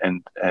team,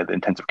 and the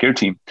intensive care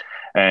team.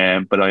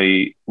 But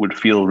I would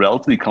feel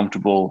relatively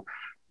comfortable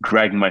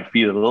dragging my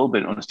feet a little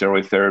bit on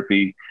steroid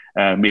therapy,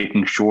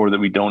 making sure that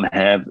we don't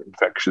have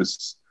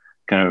infectious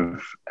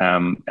kind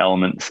of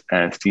elements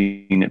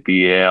seen at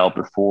BAL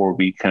before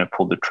we kind of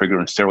pull the trigger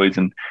on steroids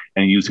and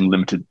using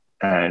limited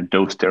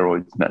dose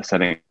steroids in that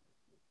setting.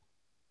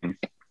 And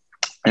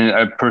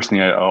I'd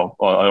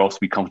also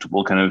be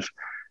comfortable kind of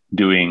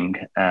doing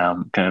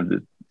kind of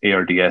the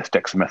ARDS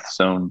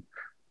dexamethasone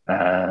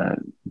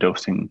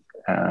dosing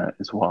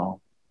as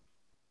well.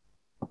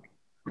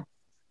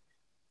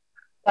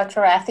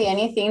 Dr. Rathi,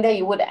 anything that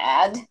you would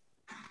add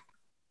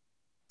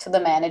to the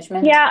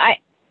management? Yeah,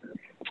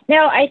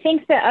 I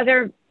think the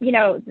other,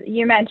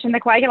 you mentioned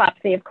the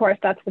coagulopathy. Of course,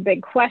 that's the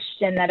big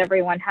question that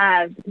everyone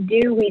has.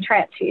 Do we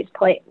transfuse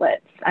platelets?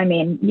 I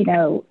mean,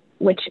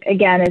 which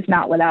again is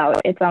not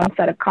without its own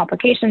set of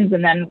complications,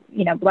 and then,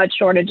 blood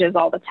shortages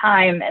all the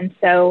time. And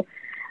so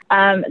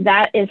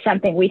that is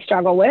something we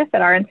struggle with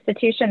at our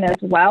institution as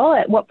well.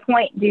 At what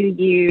point do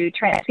you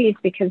transfuse?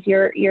 Because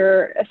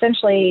you're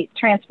essentially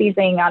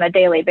transfusing on a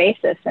daily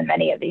basis in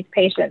many of these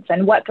patients.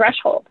 And what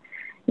threshold?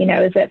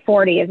 Is it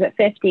 40? Is it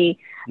 50?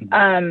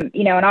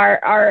 In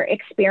our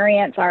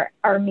experience,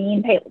 our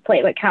mean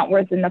platelet count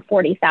was in the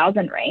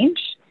 40,000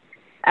 range,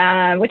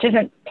 which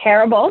isn't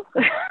terrible.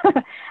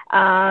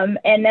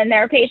 And then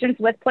there are patients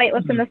with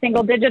platelets in the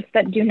single digits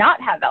that do not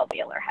have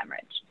alveolar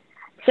hemorrhage.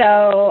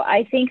 So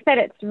I think that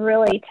it's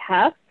really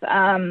tough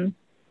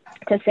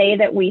to say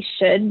that we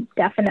should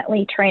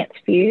definitely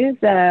transfuse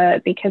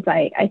because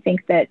I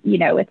think that,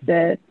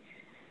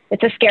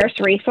 it's a scarce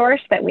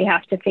resource that we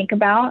have to think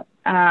about.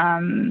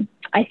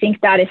 I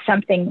think that is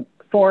something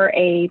for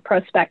a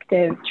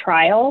prospective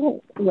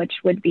trial, which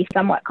would be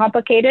somewhat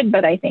complicated,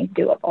 but I think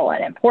doable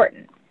and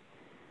important.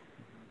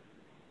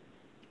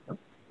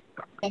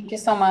 Thank you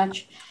so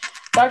much.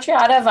 Dr.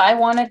 Yadav, I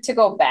wanted to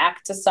go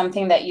back to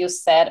something that you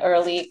said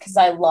early, because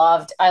I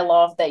loved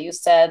that you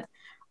said,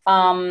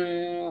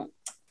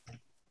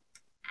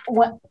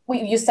 what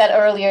you said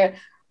earlier,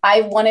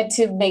 I wanted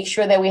to make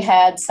sure that we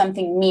had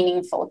something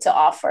meaningful to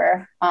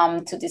offer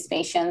to these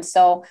patients.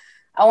 So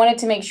I wanted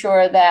to make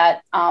sure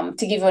that to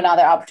give you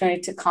another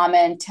opportunity to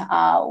comment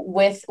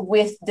with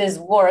this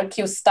work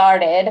you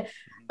started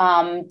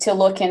to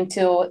look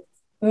into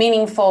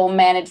meaningful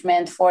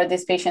management for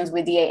these patients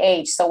with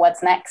DAH. So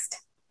what's next?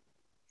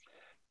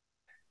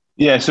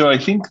 Yeah, so I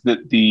think that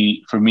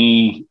for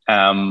me,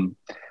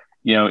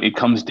 it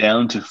comes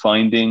down to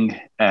finding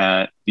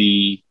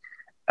the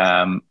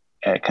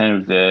kind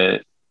of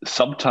the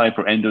subtype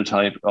or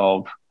endotype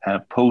of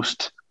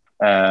post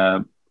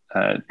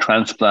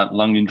transplant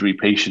lung injury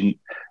patient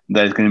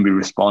that is going to be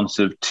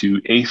responsive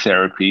to a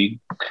therapy.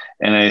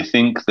 And I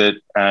think that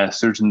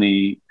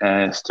certainly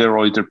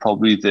steroids are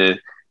probably the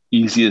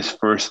easiest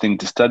first thing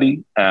to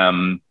study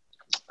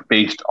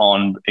based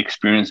on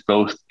experience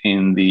both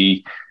in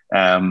the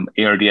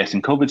ARDS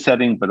and COVID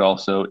setting, but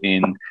also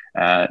in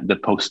the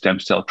post-stem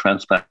cell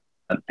transplant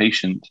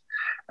patient.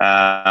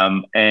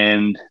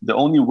 And the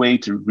only way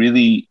to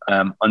really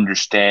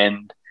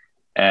understand,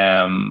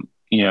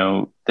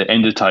 the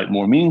endotype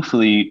more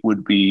meaningfully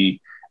would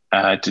be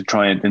to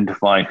try and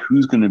identify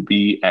who's going to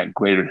be at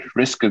greater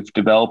risk of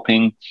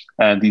developing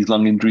these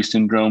lung injury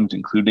syndromes,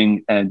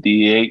 including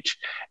DAH,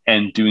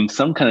 and doing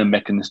some kind of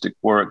mechanistic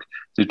work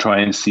to try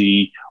and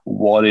see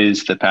what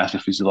is the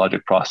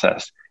pathophysiologic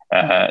process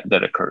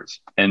that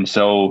occurs. And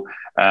so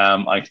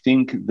I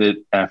think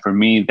that for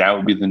me, that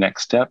would be the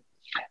next step.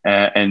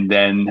 And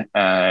then,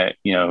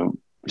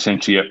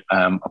 essentially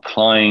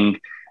applying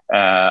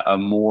a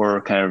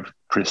more kind of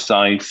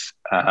precise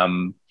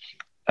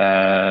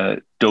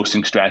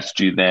dosing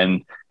strategy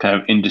than kind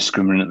of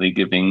indiscriminately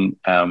giving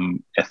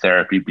a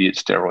therapy, be it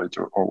steroids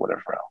or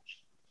whatever else.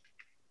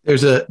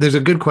 There's a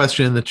good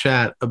question in the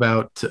chat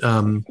about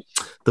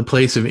the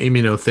place of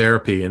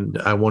immunotherapy, and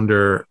I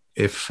wonder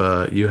if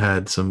you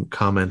had some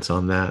comments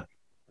on that.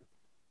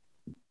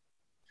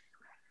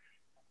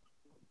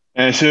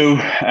 If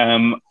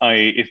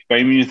by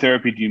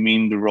immunotherapy do you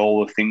mean the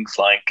role of things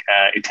like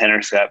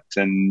etanercept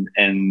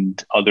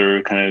and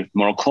other kind of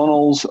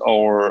monoclonals,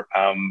 or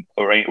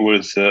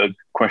was the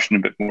question a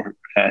bit more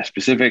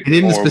specific? It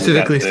didn't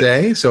specifically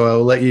say, so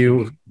I'll let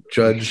you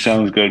judge.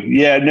 Sounds good.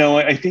 Yeah, no,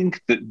 I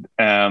think that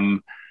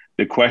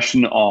the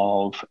question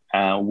of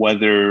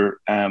whether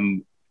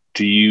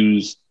to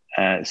use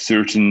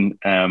certain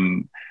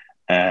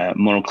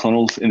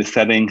monoclonals in the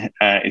setting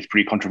is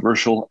pretty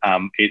controversial.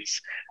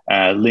 It's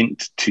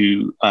linked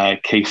to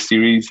case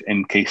series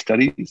and case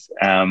studies.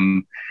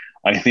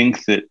 I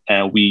think that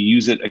we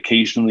use it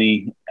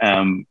occasionally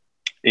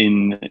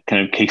in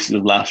kind of cases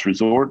of last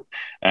resort,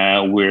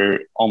 where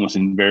almost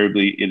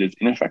invariably it is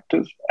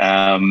ineffective,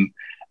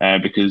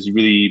 because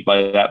really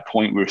by that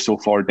point we're so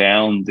far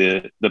down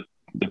the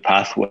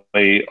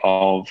pathway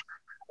of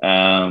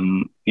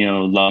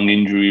lung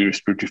injury,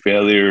 respiratory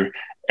failure,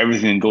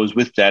 everything that goes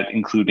with that,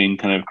 including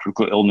kind of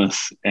critical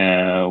illness,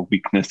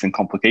 weakness, and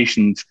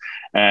complications,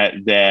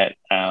 that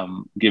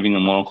giving a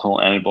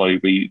monoclonal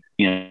antibody,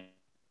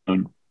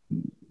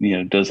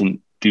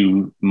 doesn't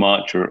do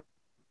much or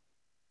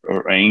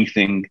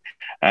anything.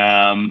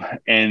 I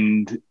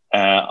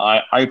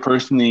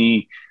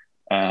personally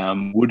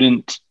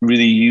wouldn't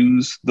really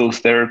use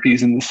those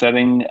therapies in the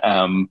setting.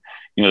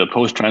 The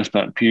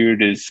post-transplant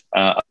period is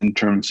in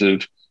terms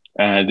of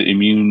the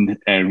immune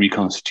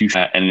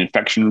reconstitution and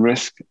infection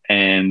risk,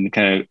 and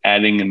kind of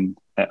adding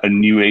a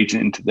new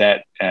agent into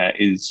that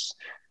is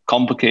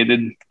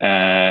complicated.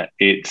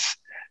 It's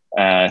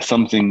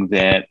something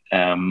that,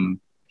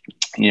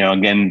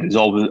 again, there's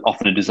always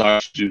often a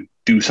desire to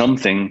do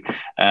something,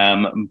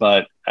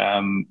 but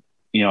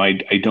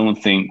I don't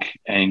think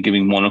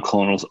giving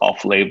monoclonals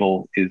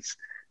off-label is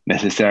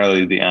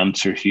necessarily the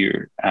answer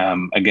here.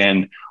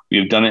 Again, we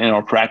have done it in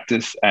our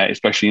practice,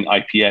 especially in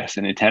IPS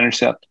and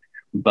etanercept,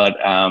 but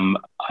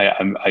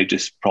I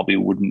just probably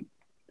wouldn't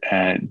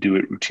do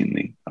it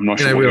routinely. I'm not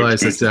sure. And I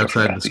realize it's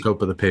outside the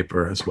scope of the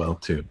paper as well,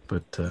 too.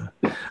 But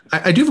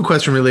I do have a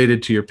question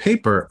related to your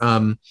paper.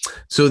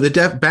 So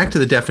back to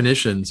the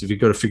definitions. If you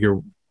go to Figure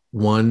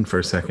 1 for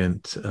a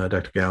second,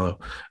 Dr. Gallo,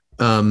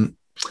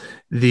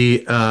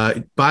 the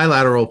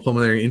bilateral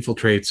pulmonary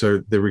infiltrates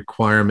are the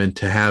requirement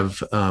to have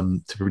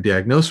to be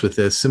diagnosed with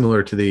this,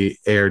 similar to the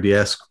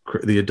ARDS,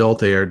 the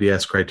adult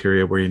ARDS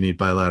criteria, where you need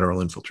bilateral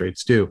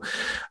infiltrates too.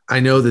 I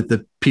know that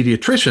the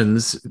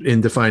pediatricians, in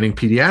defining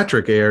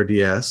pediatric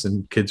ARDS,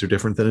 and kids are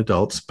different than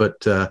adults,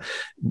 but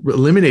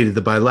eliminated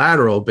the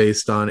bilateral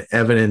based on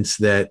evidence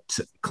that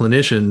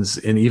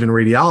clinicians and even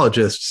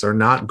radiologists are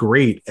not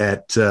great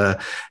at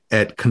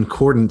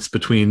concordance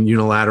between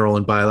unilateral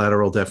and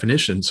bilateral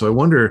definitions. So I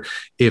wonder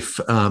if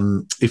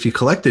you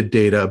collected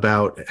data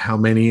about how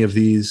many of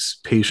these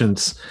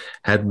patients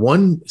had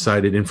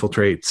one-sided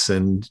infiltrates,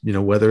 and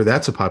whether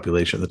that's a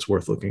population that's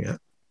worth looking at.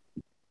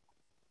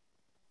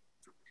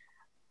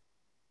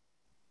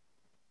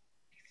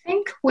 I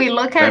think we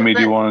look at. Zhenmei,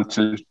 do you want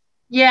to?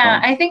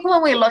 Yeah, I think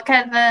when we look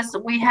at this,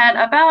 we had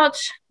about.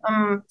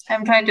 I'm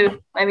trying to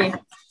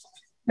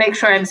make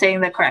sure I'm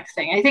saying the correct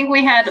thing. I think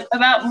we had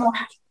about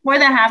more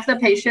than half the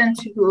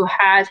patients who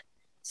had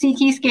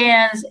CT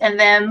scans, and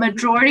then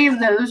majority of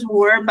those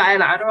were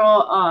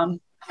bilateral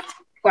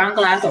ground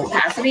glass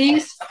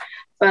opacities,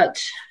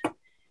 but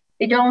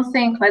I don't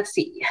think, let's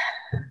see.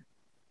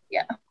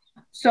 Yeah,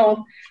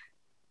 so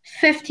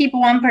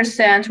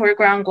 51% were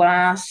ground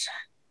glass,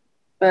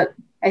 but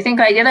I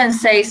think I didn't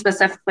say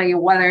specifically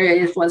whether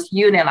it was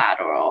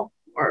unilateral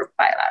or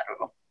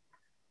bilateral.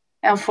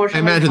 Unfortunately,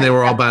 I imagine they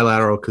were all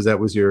bilateral because that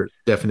was your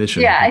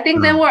definition. Yeah, I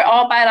think they were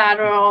all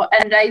bilateral,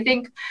 and I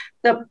think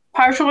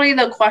partially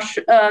the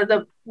question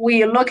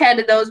we look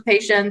at those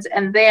patients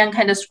and then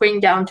kind of screen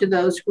down to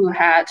those who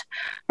had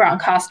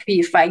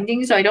bronchoscopy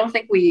findings. So I don't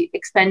think we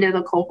expanded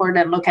the cohort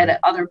and look at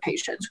other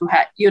patients who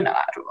had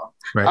unilateral.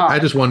 Right.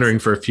 I'm just wondering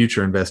for a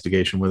future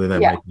investigation whether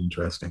that might be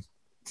interesting.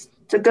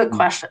 It's a good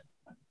question.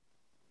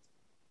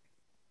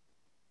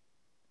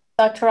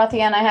 Dr.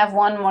 Rothian, I have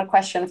one more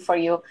question for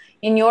you.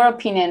 In your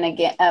opinion,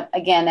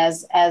 again,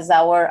 as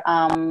our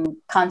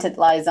content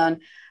liaison,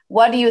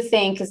 what do you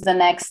think is the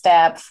next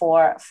step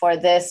for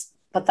this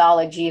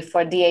pathology,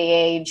 for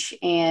DAH,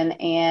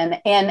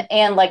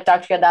 and like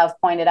Dr. Yadav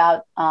pointed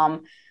out,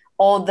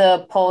 all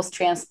the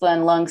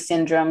post-transplant lung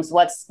syndromes?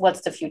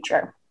 What's the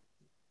future?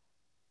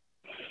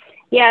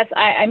 Yes,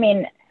 I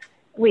mean,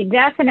 we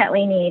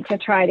definitely need to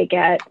try to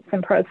get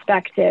some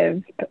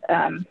prospective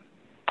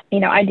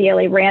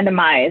ideally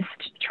randomized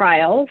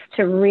trials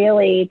to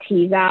really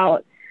tease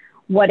out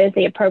what is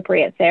the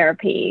appropriate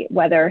therapy,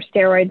 whether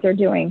steroids are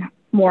doing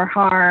more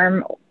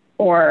harm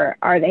or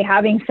are they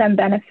having some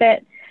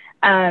benefit.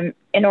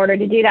 In order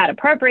to do that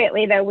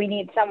appropriately, though, we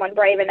need someone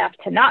brave enough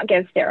to not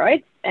give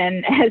steroids.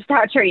 And as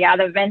Dr.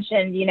 Yadav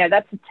mentioned,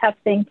 that's a tough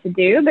thing to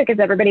do because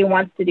everybody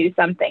wants to do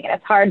something. And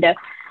it's hard to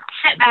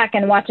sit back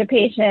and watch a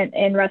patient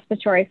in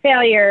respiratory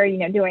failure,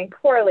 doing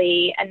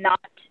poorly and not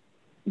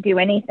do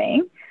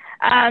anything.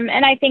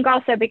 And I think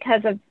also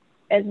because of,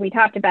 as we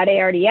talked about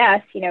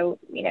ARDS,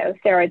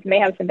 steroids may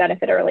have some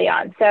benefit early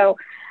on. So,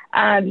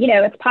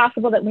 it's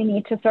possible that we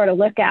need to sort of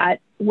look at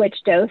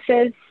which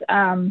doses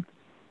are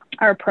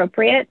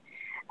appropriate.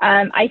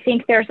 I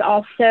think there's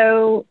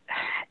also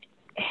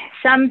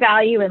some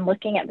value in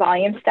looking at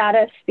volume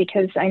status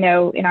because I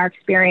know in our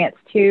experience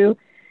too,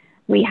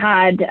 we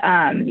had,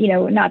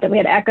 not that we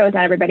had echoes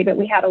on everybody, but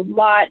we had a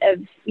lot of,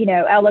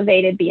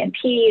 elevated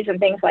BNPs and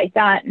things like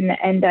that.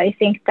 And I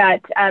think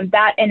that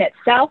that in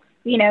itself,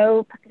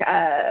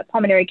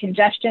 pulmonary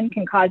congestion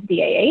can cause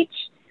DAH,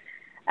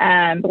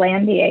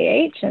 bland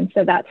DAH. And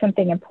so that's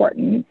something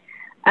important.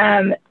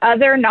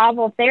 Other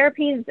novel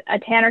therapies,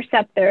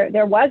 etanercept,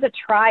 there was a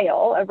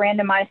trial, a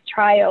randomized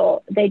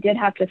trial. They did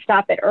have to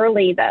stop it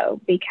early though,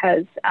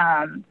 because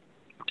I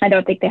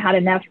don't think they had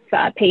enough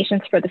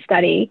patients for the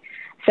study.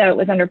 So it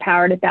was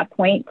underpowered at that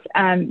point.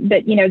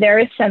 But, there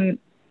is some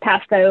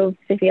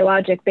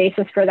pathophysiologic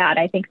basis for that.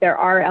 I think there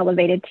are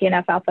elevated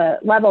TNF alpha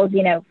levels,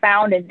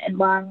 found in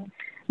lung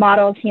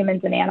models,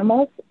 humans and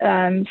animals.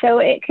 So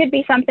it could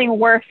be something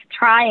worth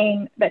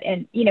trying, but,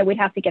 we'd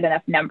have to get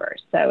enough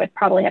numbers. So it'd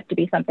probably have to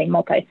be something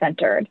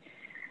multi-centered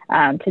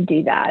to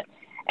do that.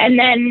 And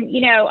then,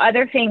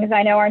 other things,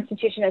 I know our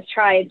institution has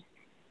tried,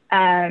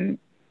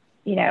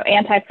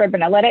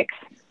 antifibrinolytics.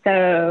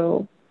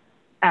 So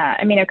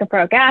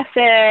aminocaproic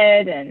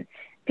acid, and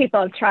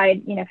people have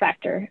tried,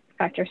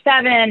 factor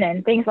 7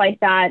 and things like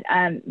that.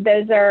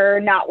 Those are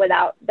not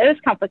without those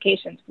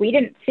complications. We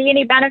didn't see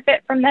any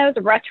benefit from those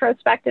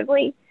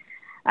retrospectively.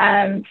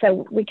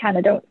 So we kind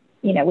of don't,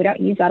 we don't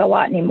use that a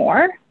lot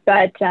anymore,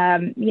 but,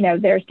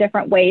 there's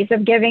different ways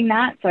of giving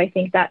that. So I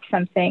think that's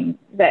something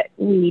that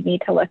we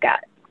need to look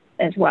at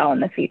as well in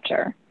the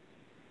future.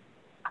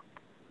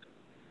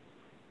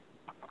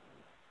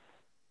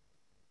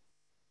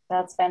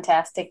 That's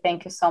fantastic.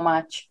 Thank you so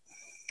much.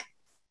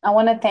 I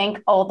want to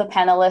thank all the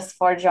panelists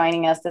for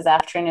joining us this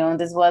afternoon.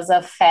 This was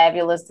a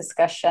fabulous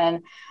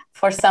discussion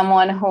for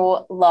someone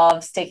who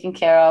loves taking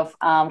care of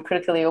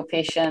critically ill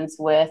patients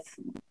with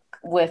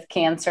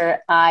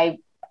cancer. I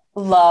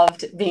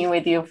loved being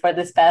with you for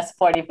this past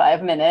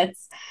 45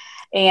 minutes.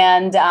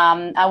 And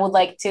I would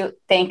like to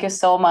thank you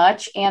so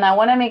much. And I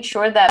want to make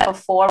sure that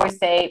before we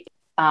say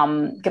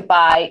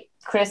goodbye,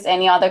 Chris,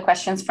 any other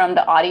questions from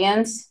the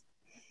audience?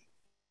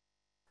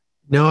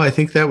 No, I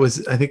think that was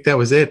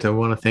it. I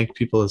want to thank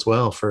people as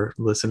well for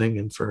listening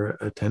and for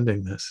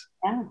attending this.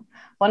 Yeah,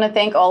 I want to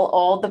thank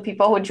all the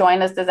people who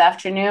joined us this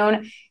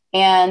afternoon.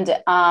 And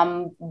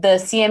the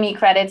CME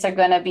credits are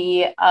going to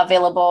be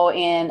available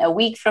in a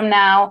week from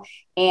now.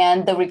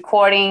 And the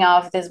recording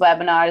of this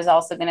webinar is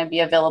also going to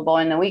be available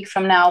in a week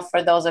from now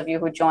for those of you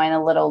who joined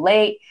a little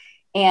late.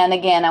 And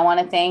again, I want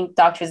to thank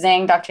Dr.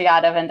 Zhang, Dr.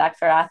 Yadav, and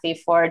Dr. Rathi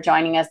for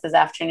joining us this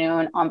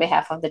afternoon on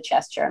behalf of the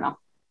Chest Journal.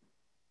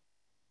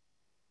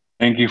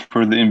 Thank you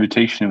for the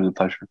invitation. It was a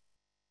pleasure.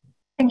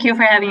 Thank you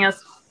for having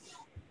us.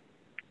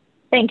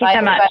 Thank you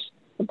so much.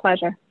 It's a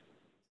pleasure.